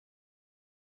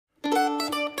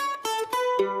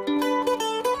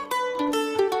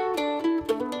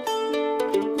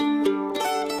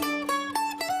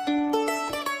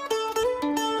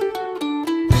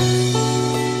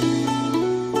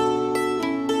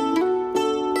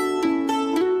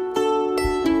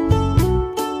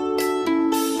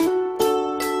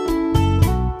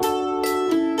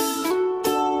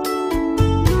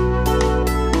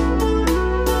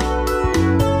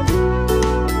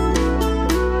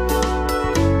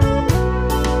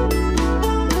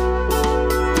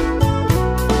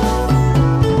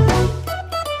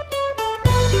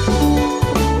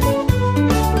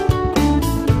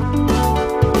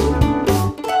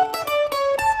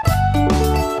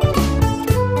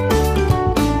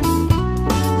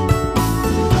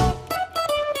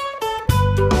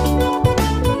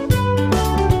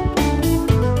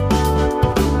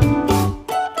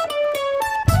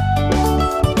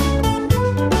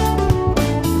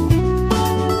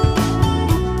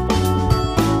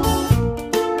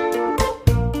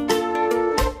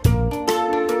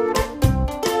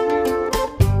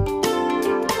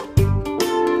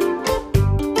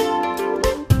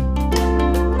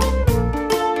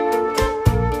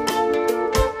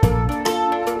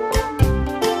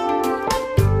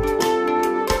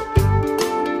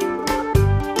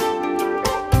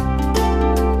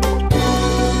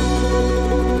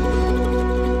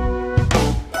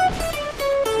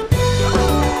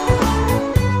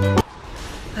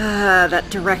That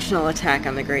directional attack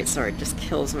on the greatsword just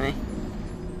kills me.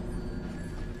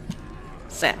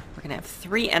 So, we're gonna have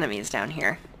 3 enemies down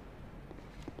here.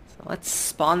 So let's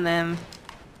spawn them.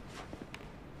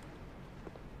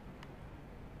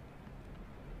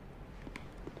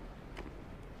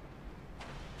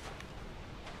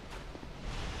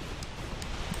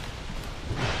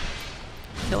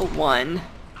 Kill 1.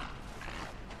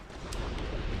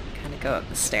 Kind of go up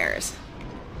the stairs.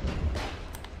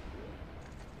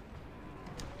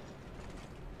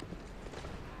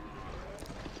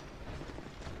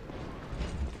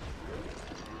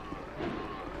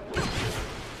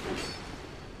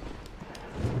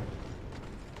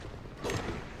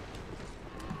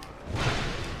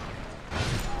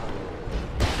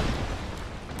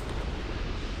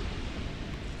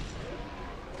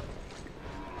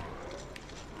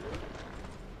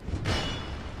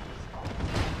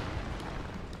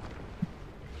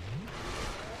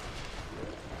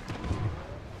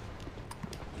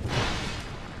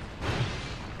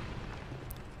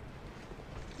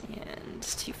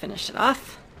 To finish it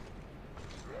off.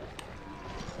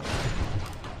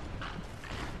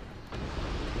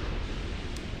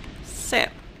 So,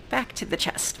 back to the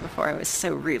chest before I was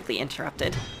so rudely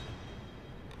interrupted.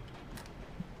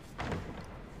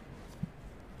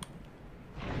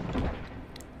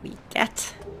 We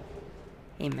get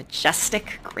a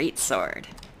majestic greatsword.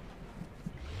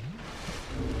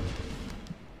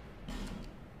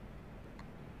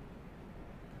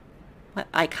 What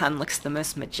icon looks the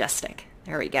most majestic?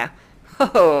 There we go.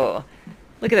 Oh,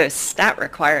 look at those stat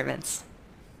requirements.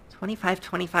 25,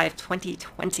 25, 20,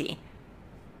 20.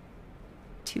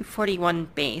 241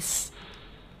 base.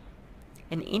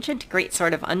 An ancient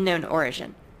greatsword of unknown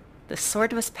origin. The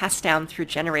sword was passed down through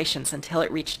generations until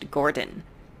it reached Gordon,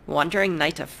 wandering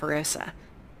knight of Ferosa,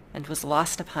 and was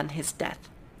lost upon his death.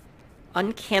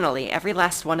 Uncannily, every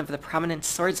last one of the prominent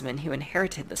swordsmen who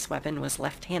inherited this weapon was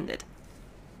left-handed.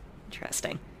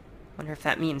 Interesting. Wonder if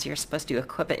that means you're supposed to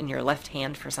equip it in your left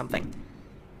hand for something.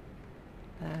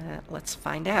 Let's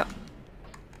find out.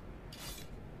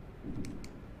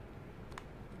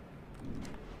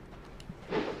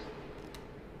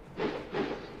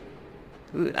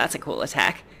 Ooh, that's a cool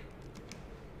attack.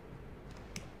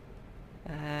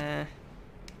 There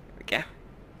we go.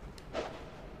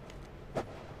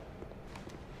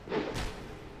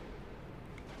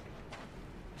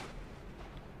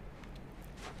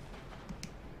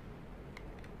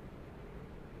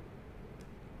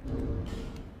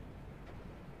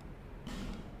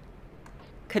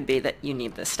 Could be that you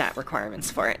need the stat requirements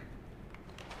for it.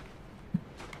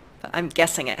 But I'm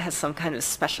guessing it has some kind of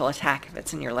special attack if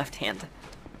it's in your left hand.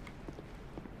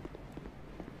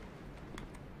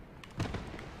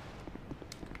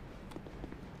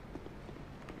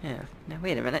 Yeah, now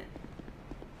wait a minute.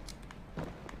 Well,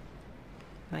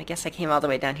 I guess I came all the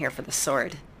way down here for the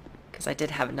sword, because I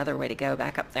did have another way to go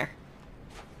back up there.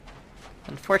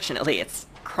 Unfortunately, it's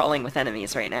crawling with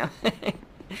enemies right now.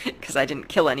 Because I didn't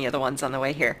kill any of the ones on the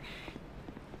way here.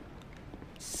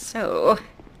 So,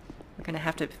 we're going to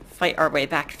have to fight our way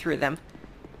back through them.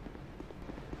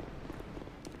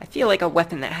 I feel like a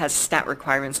weapon that has stat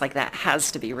requirements like that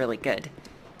has to be really good.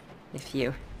 If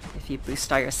you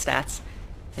boost all your stats.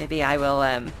 Maybe I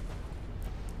will,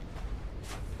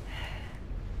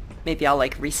 maybe I'll,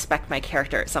 like, respec my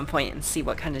character at some point and see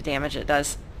what kind of damage it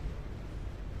does.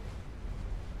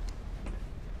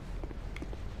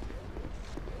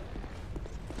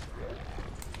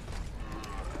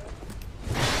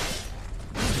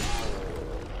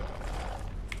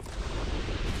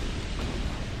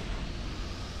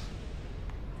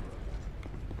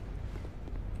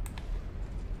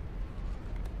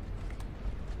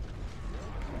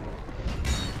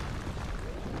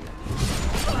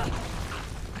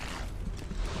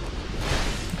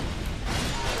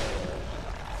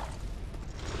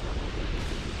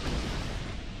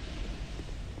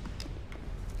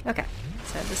 Okay,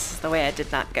 so this is the way I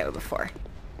did not go before.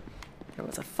 There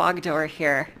was a fog door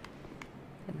here,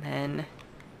 and then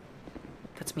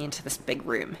it puts me into this big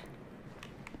room.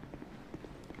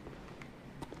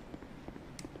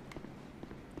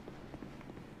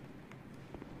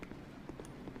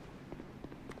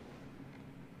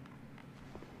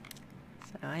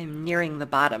 So I'm nearing the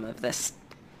bottom of this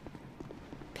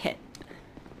pit.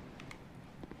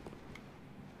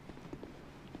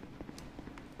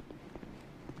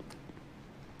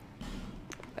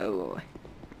 Oh.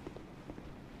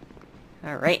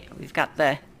 Alright, we've got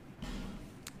the...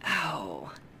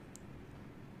 Oh.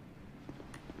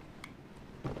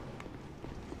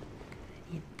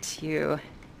 Need to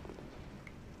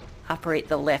operate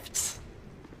the lifts.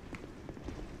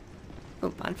 Oh,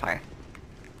 bonfire.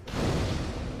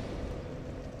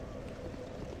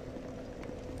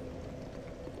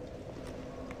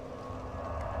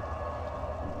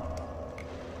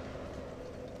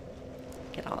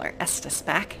 Estus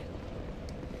back.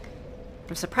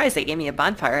 I'm surprised they gave me a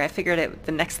bonfire. I figured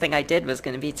the next thing I did was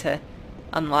going to be to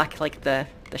unlock, like, the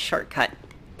shortcut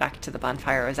back to the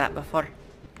bonfire I was at before.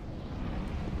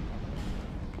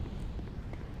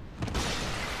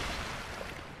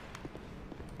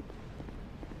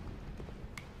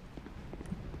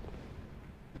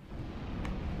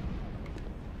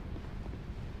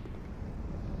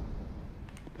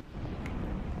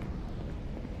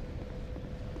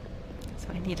 So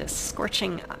I need a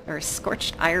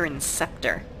scorched iron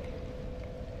scepter.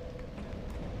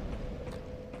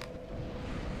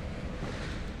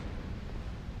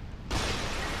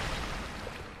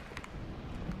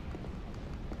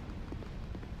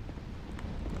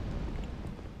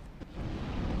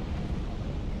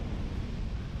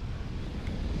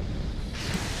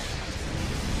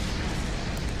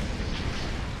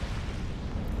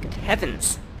 Good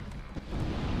heavens.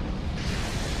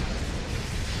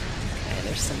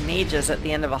 There's some mages at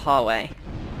the end of a hallway.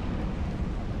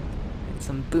 And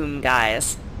some boom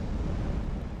guys.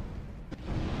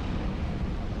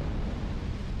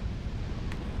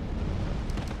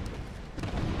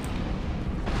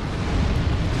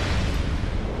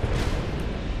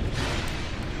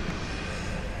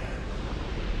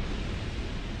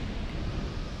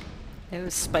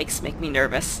 Those spikes make me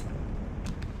nervous.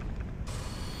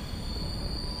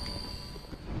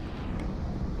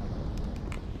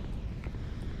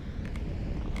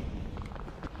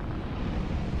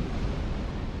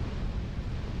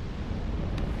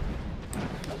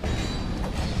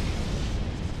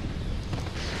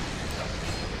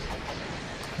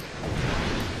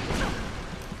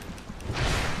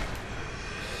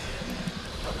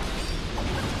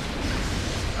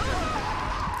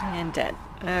 And dead.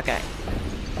 Okay.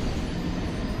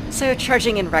 So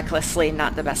charging in recklessly,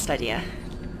 not the best idea.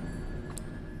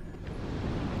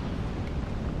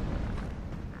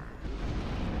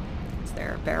 Is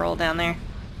there a barrel down there?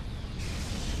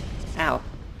 Ow.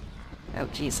 Oh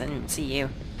jeez, I didn't see you.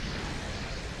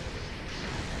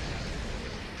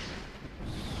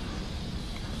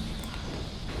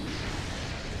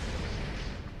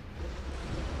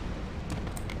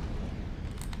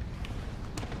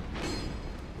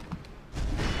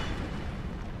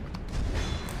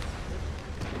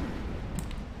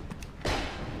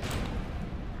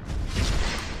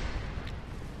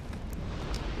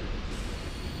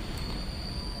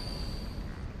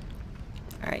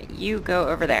 Alright, you go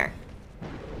over there.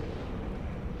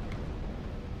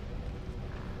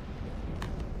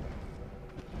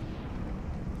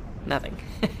 Nothing.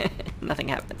 Nothing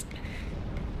happens.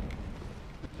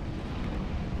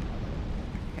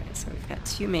 Okay, so we've got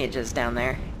two mages down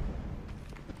there.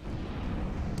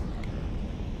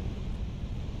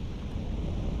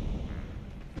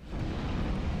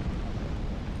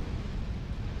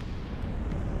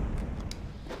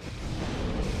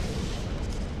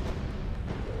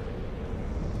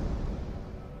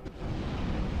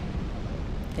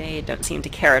 They don't seem to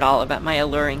care at all about my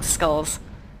alluring skulls.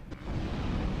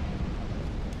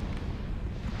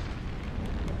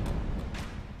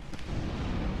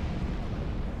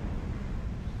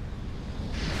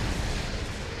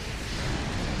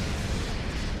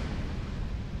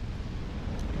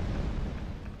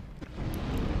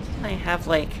 I have,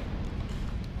 like,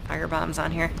 fire bombs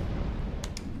on here.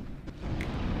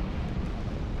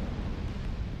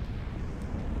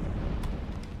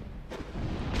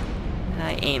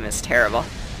 My aim is terrible.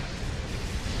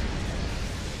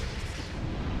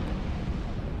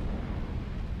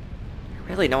 I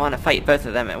really don't want to fight both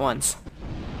of them at once.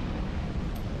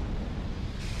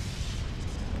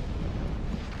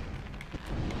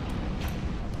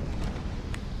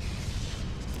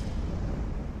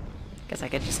 Guess I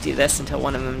could just do this until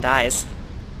one of them dies.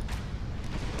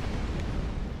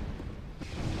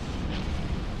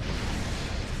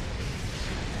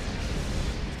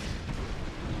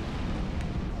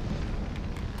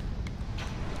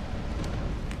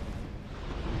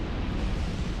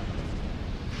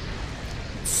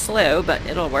 Slow, but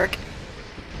it'll work.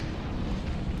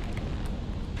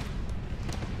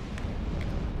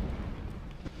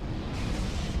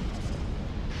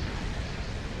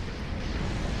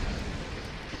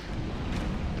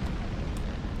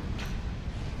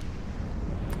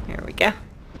 There we go.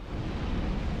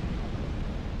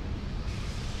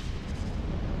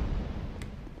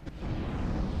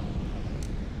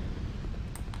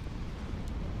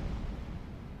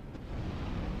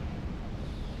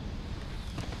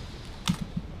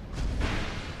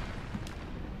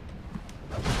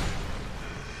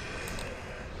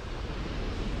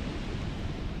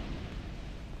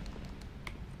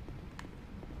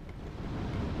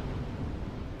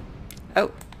 Oh.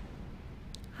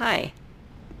 Hi.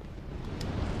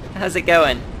 How's it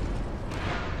going?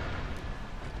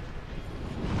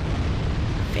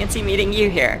 Fancy meeting you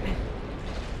here.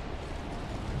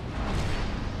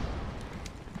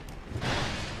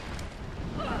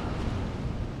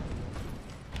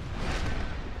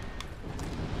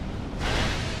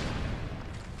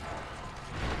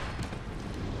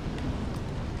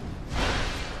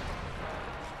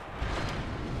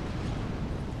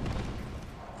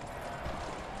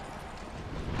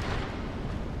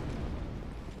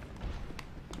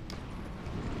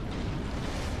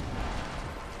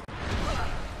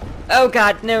 Oh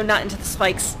god, no, not into the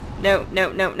spikes. No,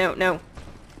 no, no, no, no.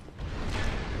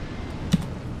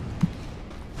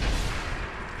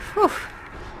 Whew.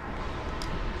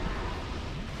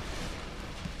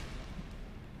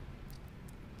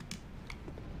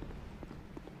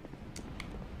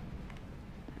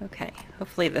 Okay,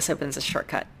 hopefully this opens a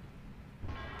shortcut.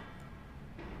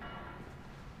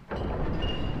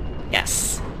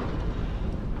 Yes.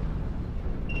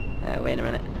 Oh, wait a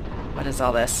minute. What is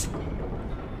all this?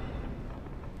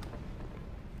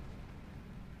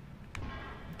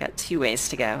 Got 2 ways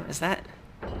to go. Is that...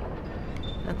 I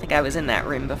don't think I was in that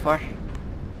room before.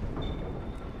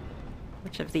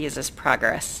 Which of these is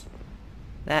progress?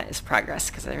 That is progress,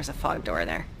 because there's a fog door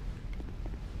there.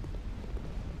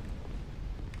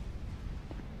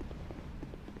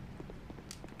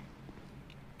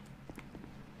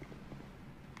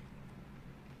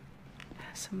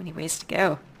 So many ways to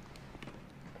go.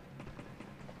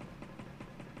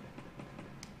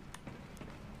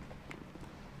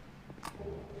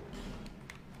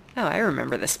 Oh, I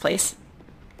remember this place.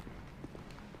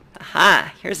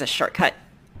 Aha! Here's a shortcut.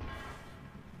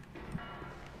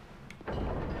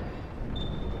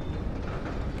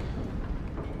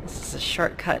 This is a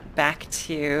shortcut back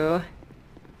to...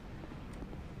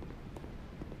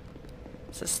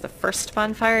 Is this the first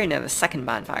bonfire? No, the second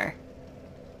bonfire.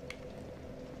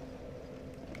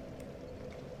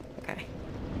 Okay.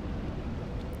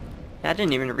 I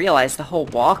didn't even realize the whole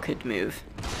wall could move.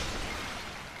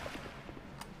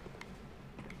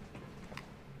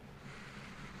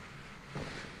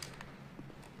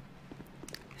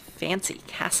 Fancy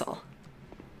castle.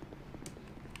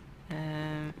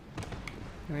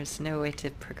 There's no way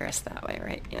to progress that way,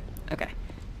 right? Yeah, okay.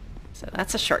 So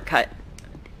that's a shortcut.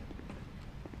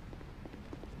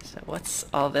 So what's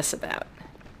all this about?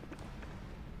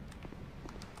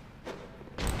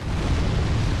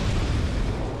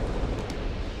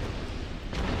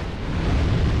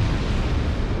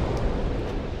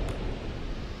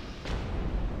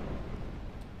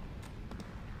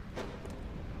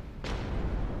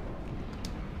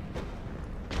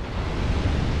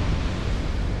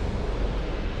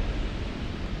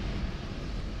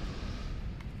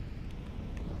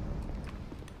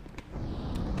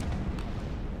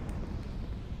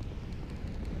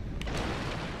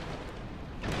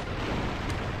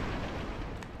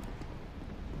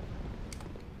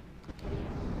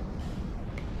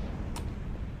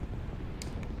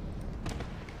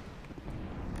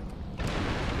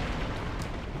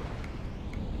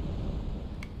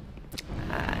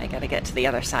 I gotta get to the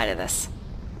other side of this.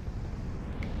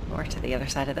 Or to the other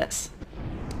side of this.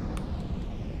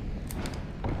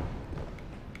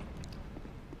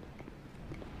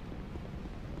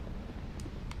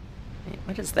 Wait,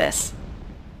 what is this?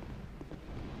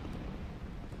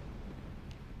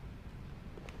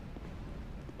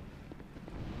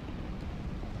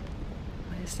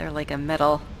 Why is there like a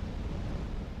metal...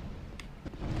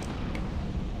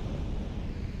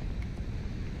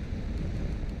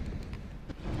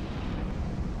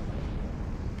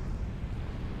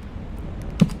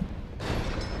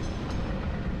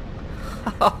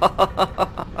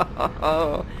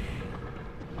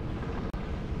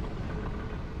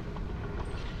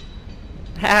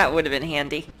 That would have been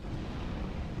handy.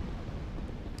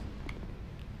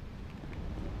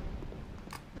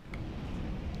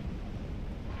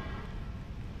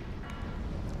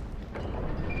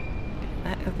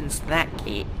 That opens that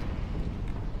gate.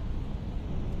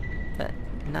 But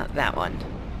not that one. Can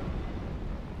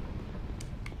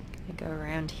I go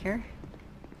around here?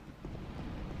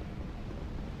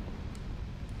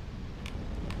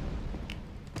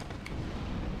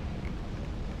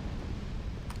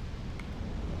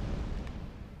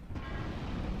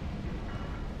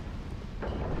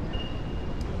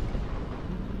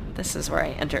 This is where I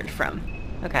entered from.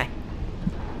 Okay.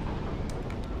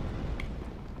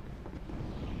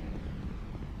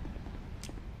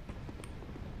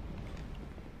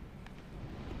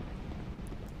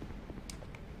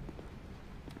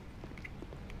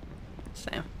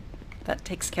 So, that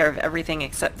takes care of everything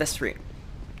except this route.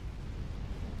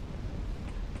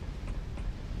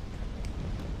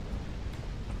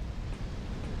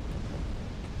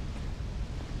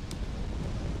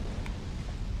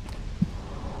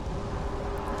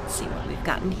 we've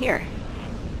gotten here.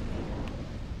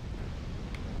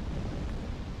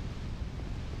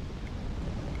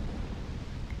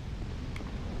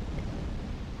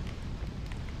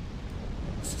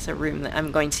 This is a room that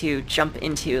I'm going to jump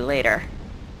into later.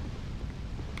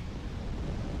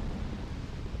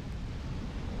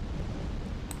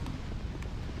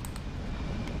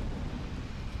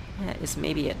 That is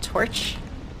maybe a torch.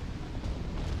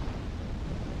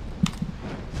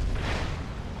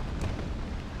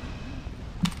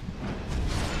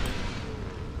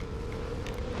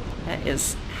 That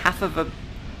is half of a...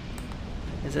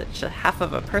 Is it just half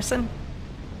of a person?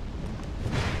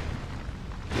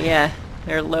 Yeah,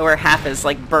 their lower half is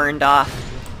like burned off.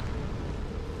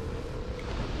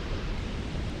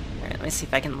 Alright, let me see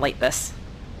if I can light this.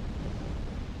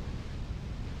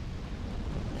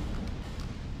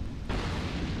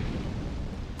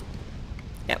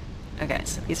 Yep, okay,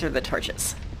 so these are the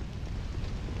torches.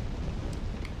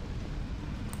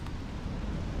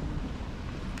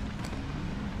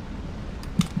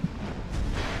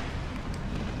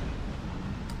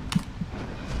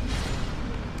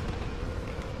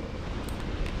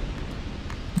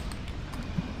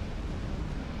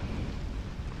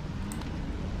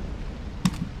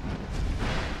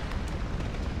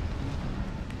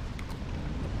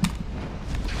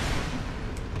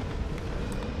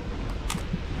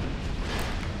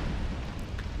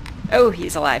 Oh,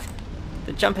 he's alive.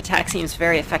 The jump attack seems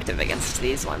very effective against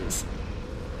these ones.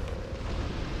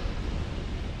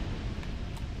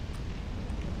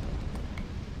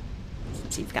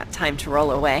 Since you've got time to roll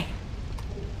away.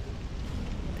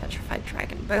 Petrified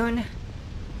dragon bone.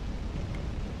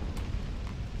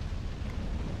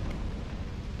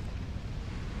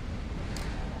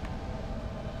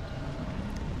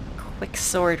 Quick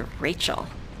sword Rachel.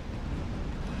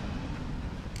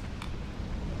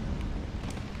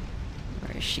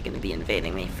 Where is she going to be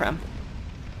invading me from?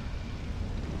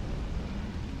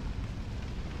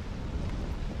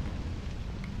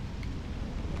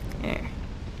 There.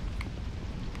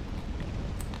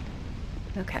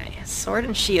 Okay, sword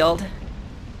and shield.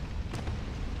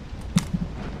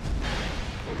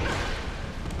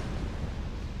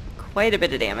 Quite a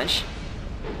bit of damage.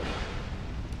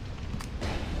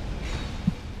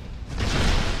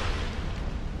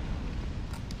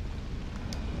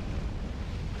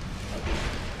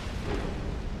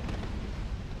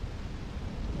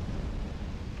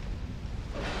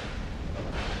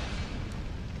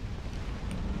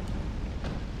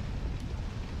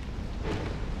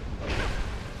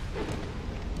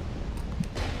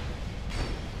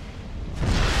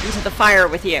 Into the fire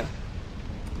with you.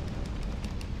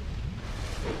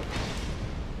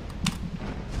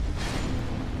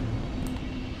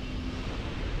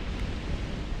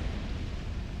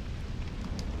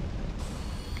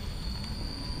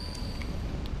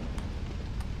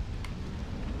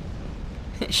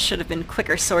 It should have been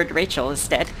quicker sword Rachel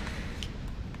instead.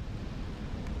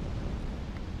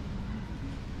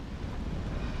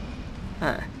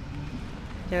 Huh.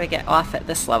 Do I get off at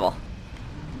this level?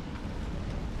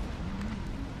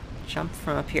 Jump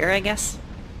from up here, I guess?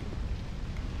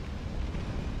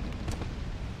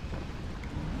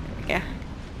 There we go.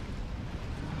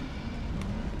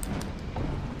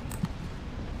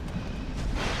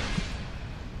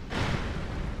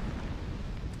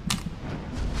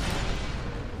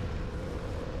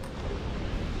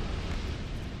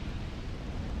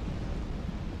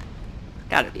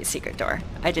 Gotta be a secret door.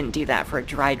 I didn't do that for a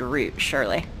dried root,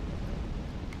 surely.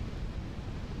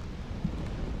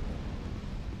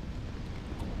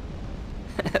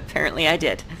 Apparently I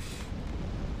did.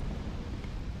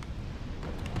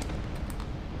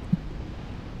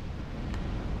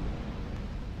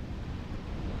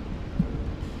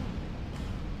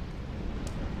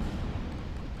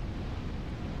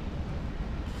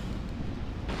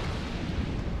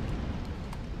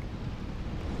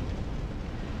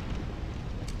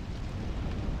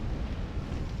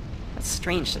 That's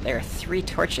strange that there are 3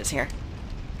 torches here.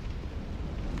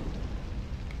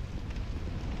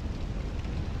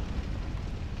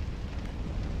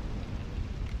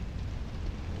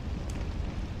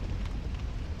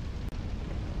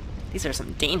 These are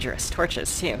some dangerous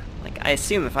torches, too. Like, I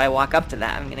assume if I walk up to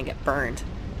that, I'm gonna get burned.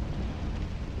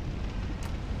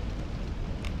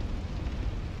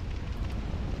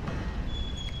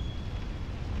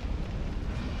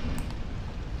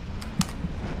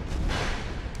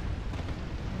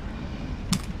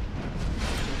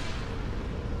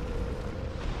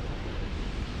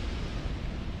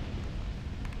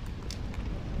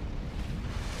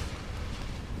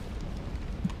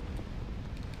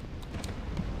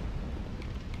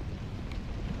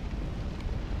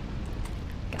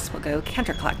 We'll go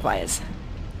counterclockwise.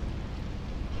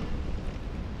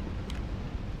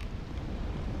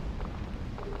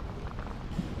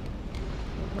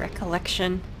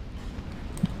 Recollection.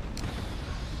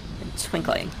 And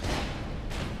twinkling.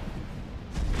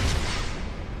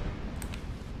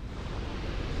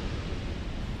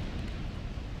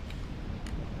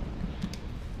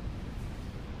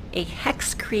 A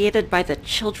hex created by the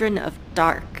Children of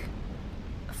Dark.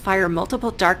 Fire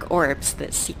multiple dark orbs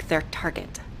that seek their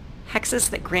target. Hexes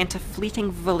that grant a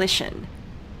fleeting volition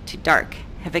to Dark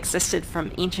have existed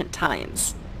from ancient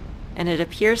times, and it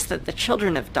appears that the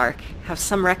Children of Dark have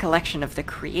some recollection of the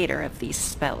creator of these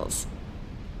spells.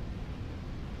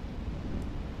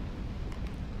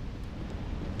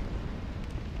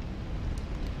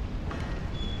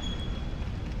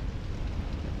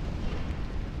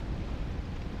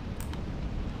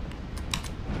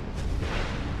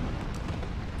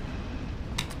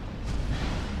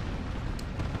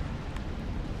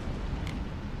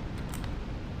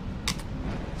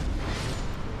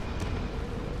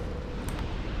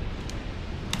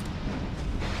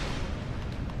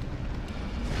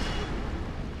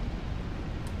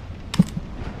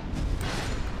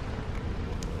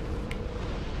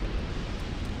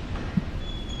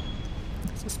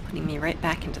 This is putting me right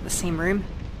back into the same room.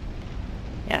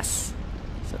 Yes.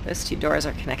 So those two doors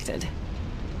are connected.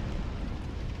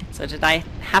 So did I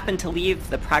happen to leave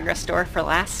the progress door for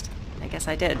last? I guess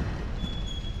I did.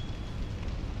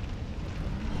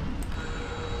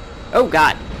 Oh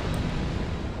god!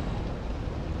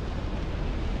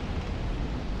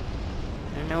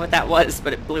 I don't know what that was,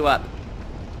 but it blew up.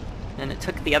 And it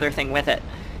took the other thing with it.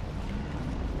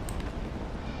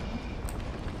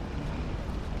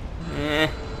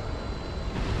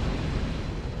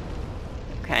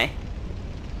 Okay.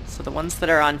 So the ones that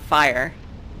are on fire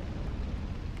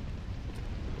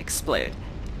explode.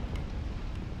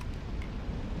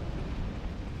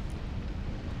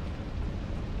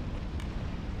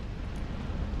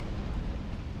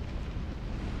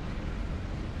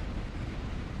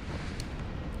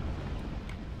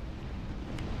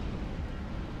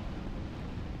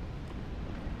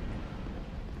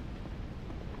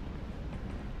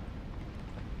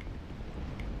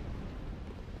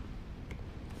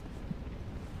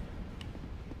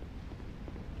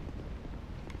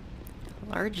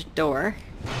 Large door.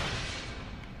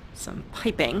 Some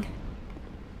piping.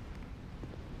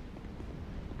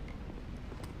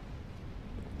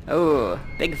 Oh,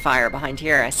 big fire behind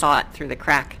here. I saw it through the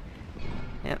crack.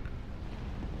 Yep.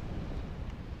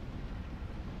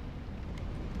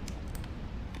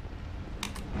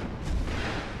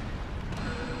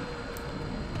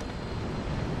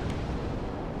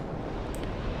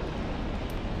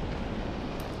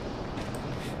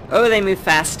 Oh, they move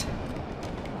fast.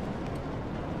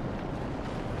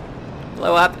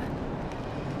 Blow up.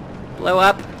 Blow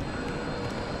up.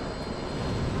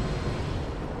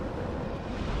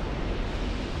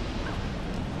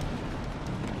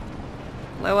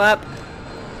 Blow up.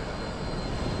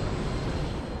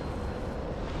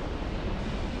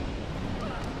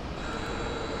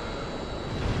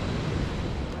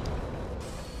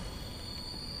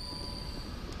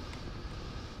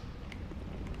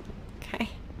 Okay.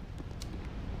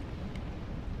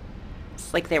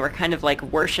 It's like they were kind of like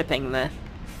worshipping the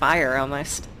fire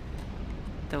almost.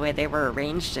 The way they were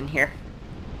arranged in here.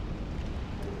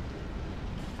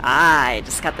 Ah, I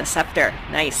just got the scepter.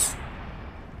 Nice.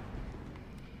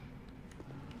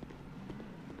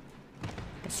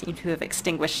 They seem to have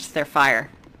extinguished their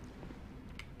fire.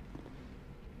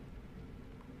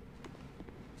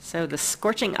 So the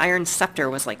Scorching Iron Scepter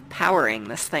was like powering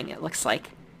this thing, it looks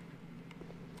like.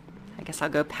 I guess I'll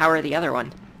go power the other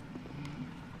one.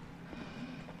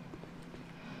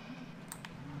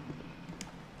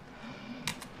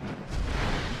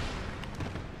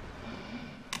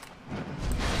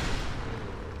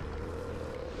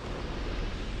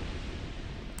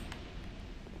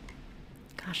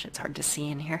 Gosh, it's hard to see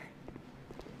in here.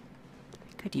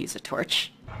 I could use a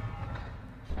torch.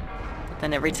 But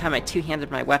then every time I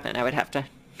two-handed my weapon, I would have to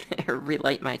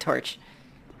relight my torch.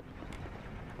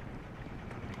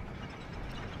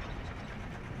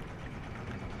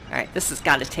 Alright, this has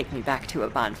got to take me back to a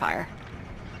bonfire.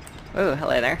 Oh,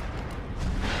 hello there.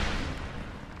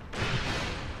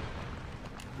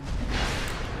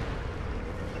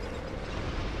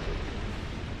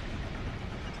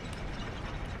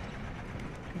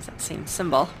 There's that same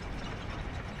symbol.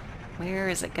 Where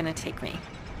is it gonna take me?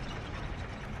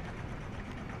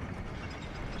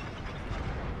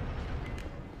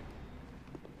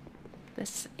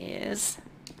 This is...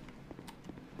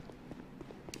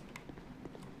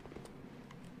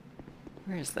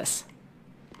 Where is this?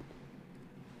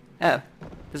 Oh,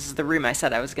 this is the room I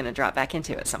said I was gonna drop back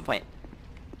into at some point.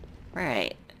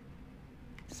 Right.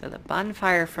 So the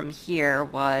bonfire from here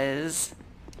was...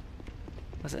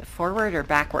 Was it forward or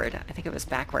backward? I think it was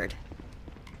backward.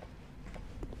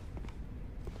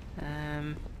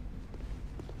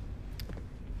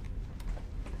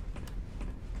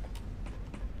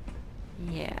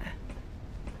 Yeah.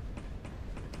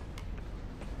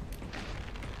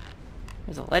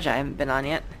 There's a ledge I haven't been on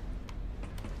yet.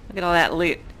 Look at all that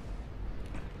loot.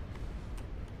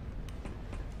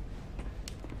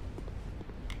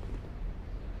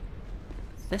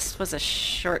 This was a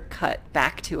shortcut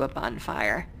back to a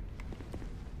bonfire.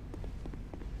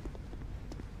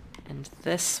 And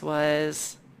this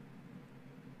was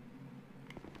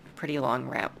a pretty long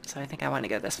route, so I think I want to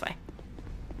go this way.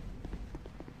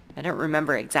 I don't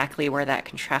remember exactly where that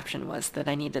contraption was that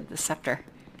I needed the scepter.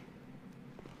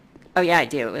 Oh yeah, I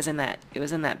do. It was in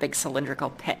that big cylindrical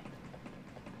pit.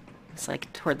 It's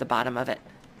like toward the bottom of it.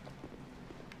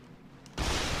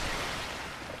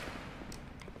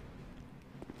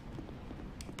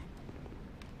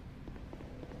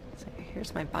 So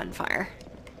here's my bonfire.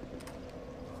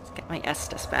 Let's get my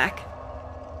Estus back.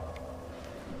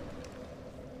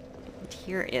 And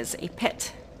here is a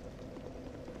pit.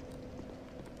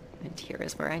 And here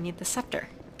is where I need the scepter.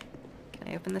 Can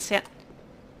I open this yet?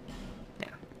 No.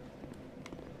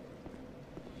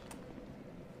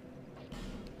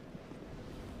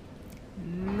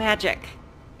 Magic.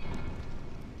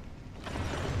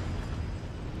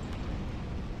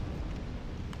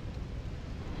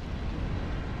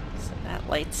 So that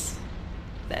lights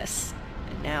this.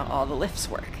 And now all the lifts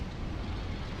work.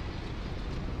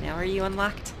 Now are you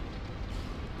unlocked?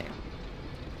 No.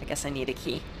 I guess I need a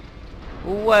key.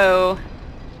 Whoa.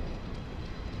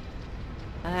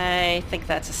 I think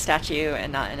that's a statue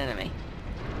and not an enemy.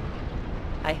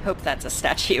 I hope that's a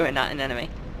statue and not an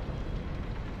enemy.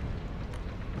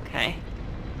 Okay.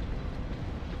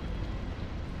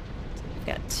 So we've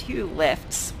got 2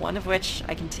 lifts, one of which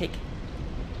I can take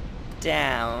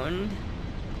down.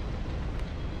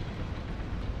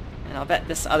 And I'll bet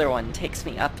this other one takes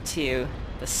me up to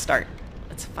the start.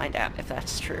 Let's find out if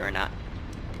that's true or not.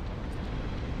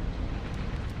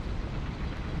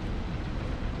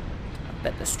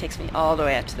 But this takes me all the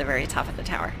way up to the very top of the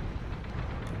tower.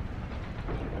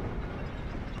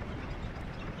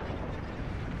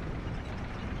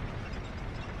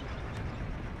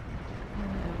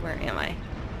 Where am I?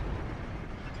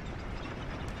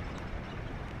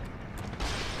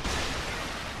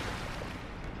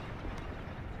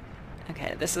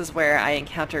 Okay, this is where I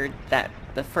encountered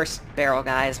the first barrel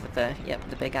guys with the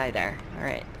big eye there.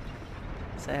 Alright.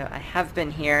 So I have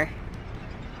been here.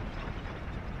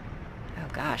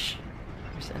 Oh gosh,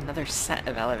 there's another set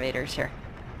of elevators here.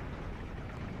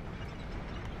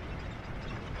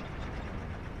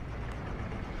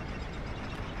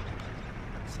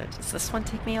 So does this one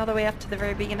take me all the way up to the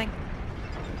very beginning?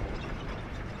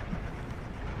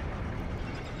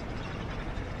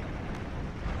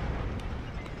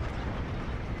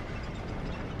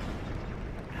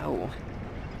 Oh.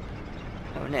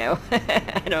 Oh no.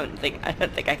 I don't think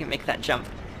I can make that jump.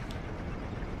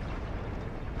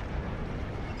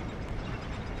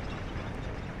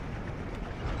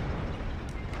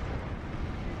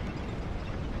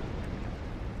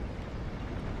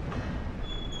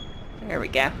 There we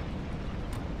go.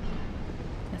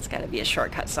 That's gotta be a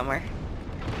shortcut somewhere.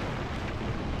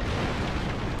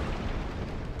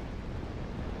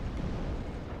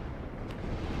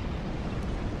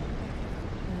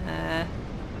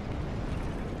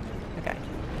 Okay.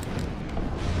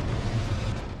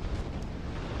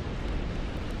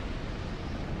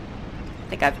 I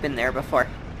think I've been there before.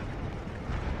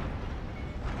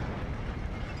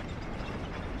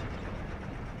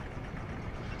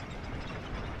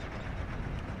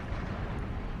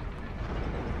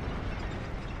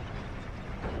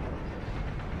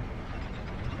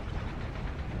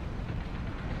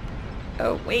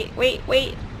 Oh,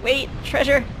 wait,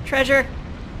 treasure, treasure!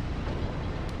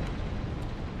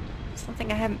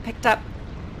 Something I haven't picked up.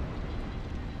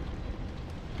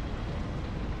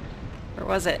 Where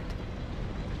was it?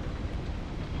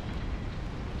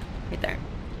 Right there.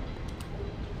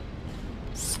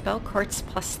 Spell Quartz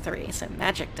 +3, so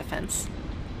magic defense.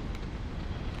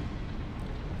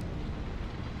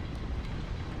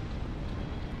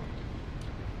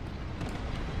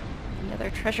 Any other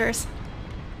treasures?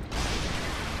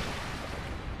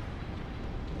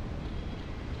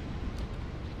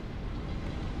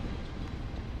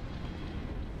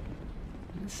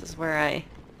 This is where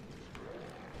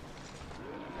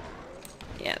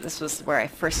this was where I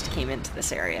first came into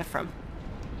this area from.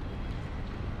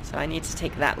 So I need to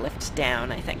take that lift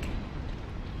down, I think.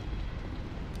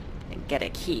 And get a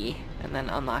key, and then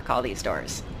unlock all these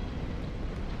doors.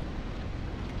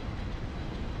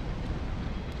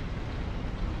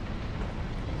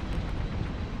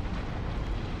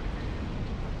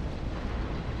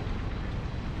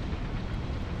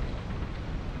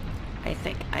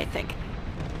 think.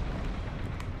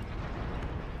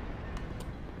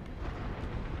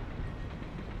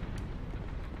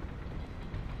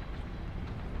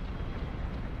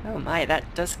 Oh my,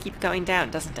 that does keep going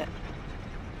down, doesn't it?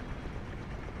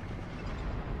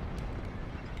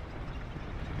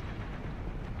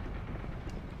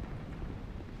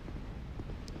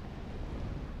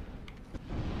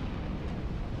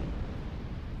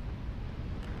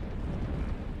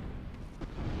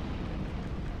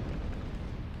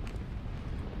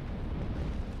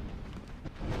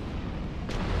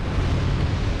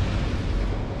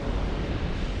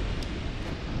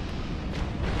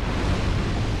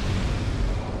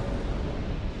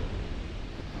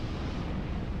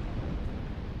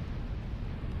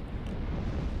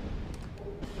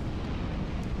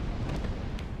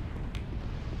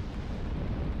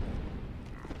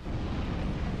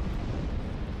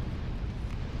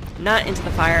 Not into the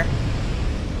fire.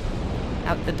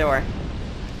 Out the door.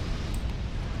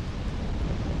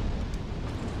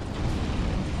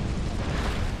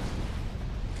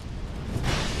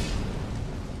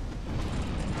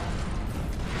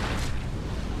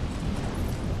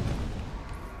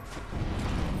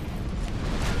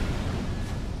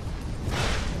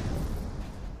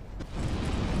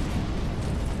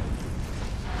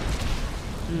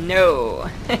 No.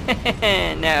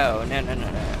 No, no, no, no,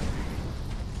 no.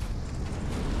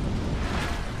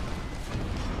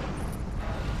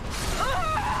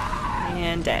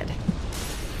 And dead.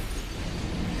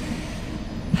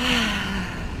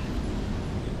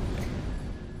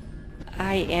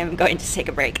 I am going to take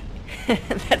a break.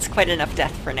 That's quite enough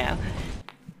death for now.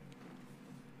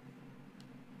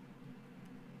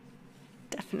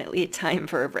 Definitely time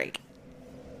for a break.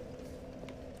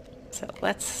 So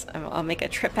I'll make a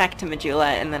trip back to Majula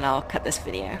and then I'll cut this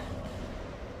video.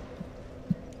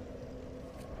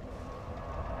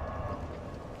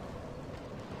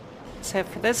 So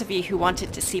for those of you who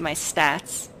wanted to see my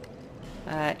stats,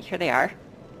 here they are.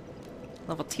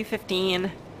 Level 215,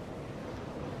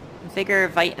 Vigor,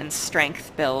 Vite, and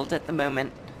Strength build at the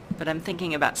moment, but I'm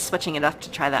thinking about switching it up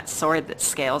to try that sword that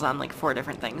scales on like 4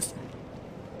 different things.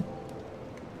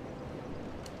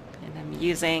 And I'm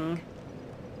using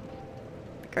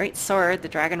the Great Sword, the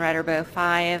Dragon Rider Bow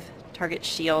 5, Target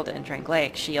Shield, and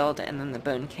Drangleic Shield, and then the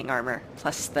Bone King Armor,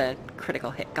 plus the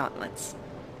critical hit gauntlets.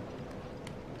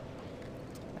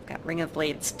 I've got Ring of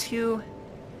Blades 2,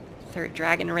 Third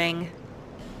Dragon Ring,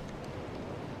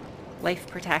 Life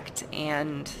Protect,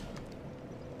 and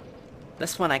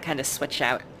this one I kind of switch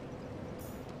out.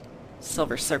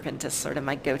 Silver Serpent is sort of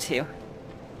my go-to.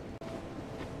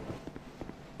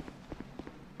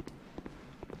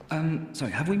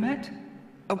 Sorry, have we met?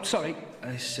 Oh, sorry.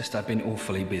 It's just I've been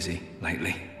awfully busy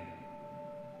lately.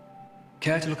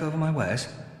 Care to look over my wares?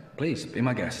 Please, be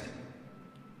my guest.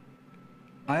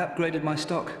 I upgraded my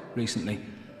stock recently,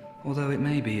 although it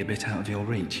may be a bit out of your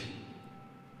reach.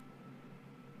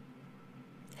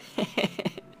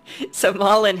 So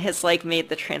Malin has, like, made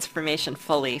the transformation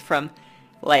fully from,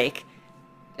 like,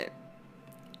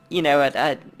 you know,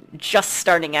 a just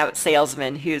starting out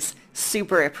salesman who's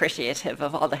super appreciative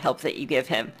of all the help that you give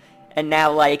him. And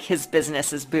now, like, his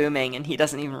business is booming and he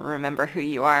doesn't even remember who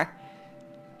you are.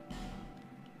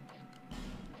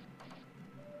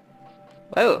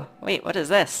 Whoa, wait, what is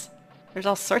this? There's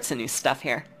all sorts of new stuff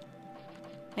here.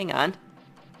 Hang on.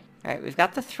 Alright, we've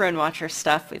got the Throne Watcher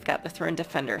stuff, we've got the Throne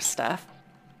Defender stuff.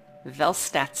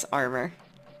 Velstat's armor.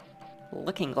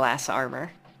 Looking Glass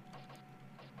armor.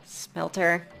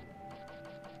 Smelter.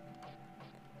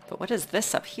 But what is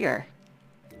this up here?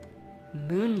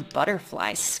 Moon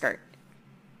Butterfly skirt.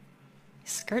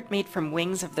 Skirt made from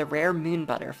wings of the rare moon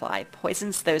butterfly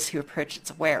poisons those who approach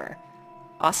its wearer.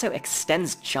 Also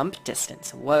extends jump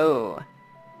distance. Whoa.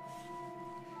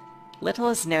 Little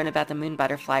is known about the moon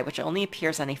butterfly, which only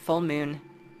appears on full moon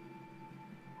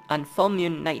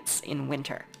nights in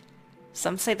winter.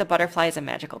 Some say the butterfly is a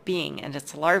magical being, and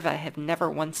its larvae have never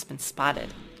once been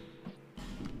spotted.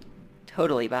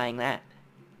 Totally buying that.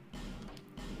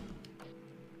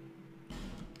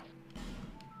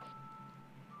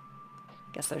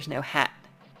 Guess there's no hat.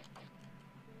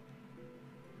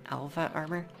 Alva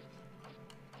armor?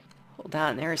 Hold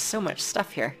on, there is so much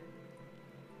stuff here.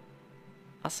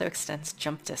 Also extends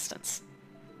jump distance.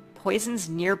 Poisons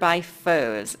nearby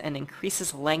foes and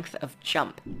increases length of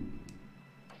jump.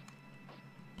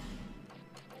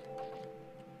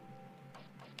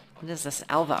 What is this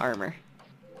Alva armor?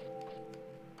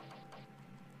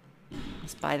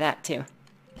 Let's buy that too.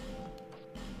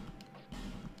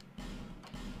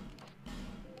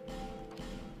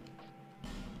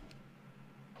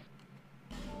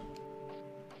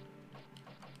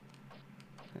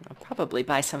 probably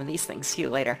buy some of these things too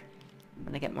later,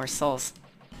 when I get more souls.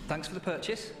 Thanks for the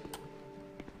purchase.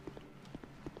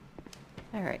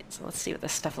 Alright, so let's see what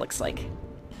this stuff looks like.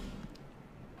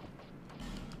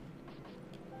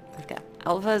 We've got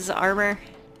Alva's armor.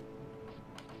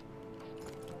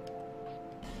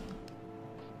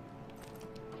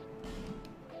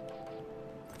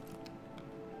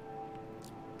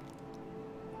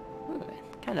 Ooh,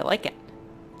 I kinda like it.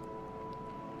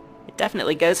 It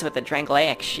definitely goes with the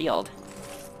Drangleic shield.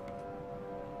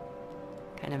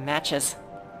 Kinda matches.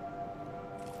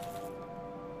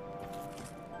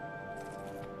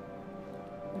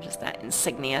 Just that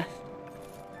insignia.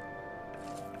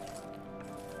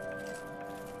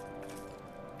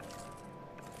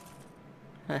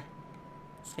 Huh.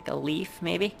 It's like a leaf,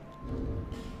 maybe?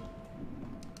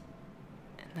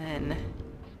 And then...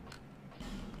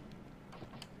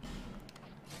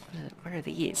 What are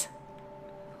these?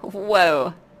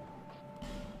 Whoa!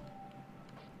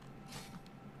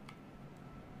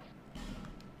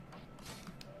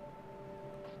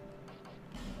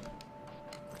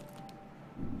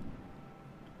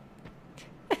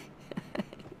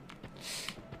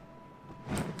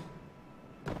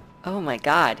 Oh my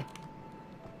god.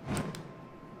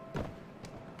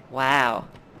 Wow.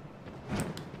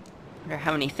 Wonder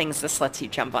how many things this lets you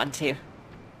jump onto.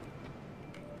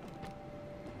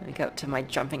 Let me go up to my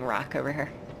jumping rock over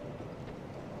here.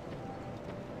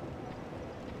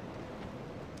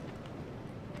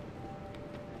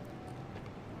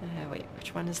 Wait,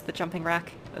 which one is the jumping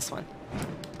rock? This one.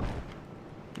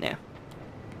 No. I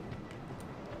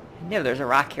know there's a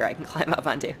rock here I can climb up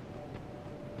onto.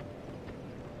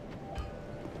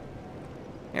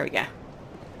 There we go.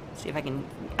 See if I can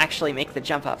actually make the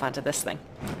jump up onto this thing.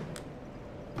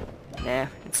 No,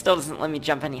 it still doesn't let me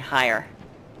jump any higher.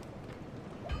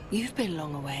 You've been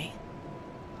long away.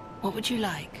 What would you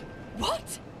like?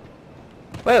 What?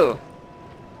 Whoa!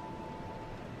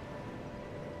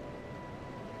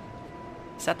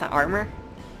 Is that the armor?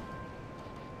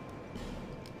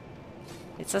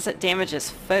 It says it damages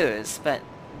foes, but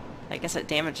I guess it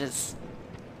damages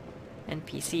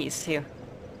NPCs too.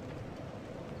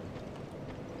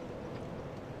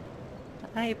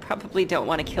 I probably don't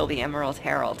want to kill the Emerald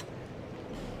Herald.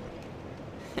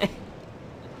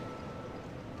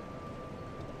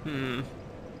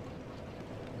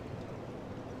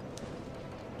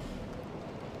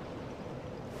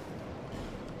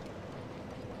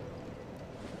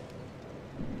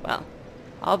 Well,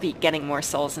 I'll be getting more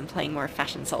souls and playing more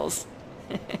Fashion Souls.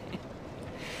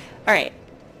 Alright,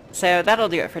 so that'll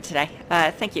do it for today.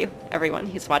 Thank you, everyone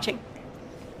who's watching.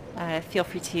 Feel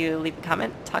free to leave a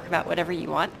comment, talk about whatever you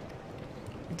want,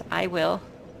 and I will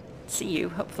see you,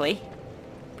 hopefully,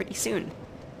 pretty soon.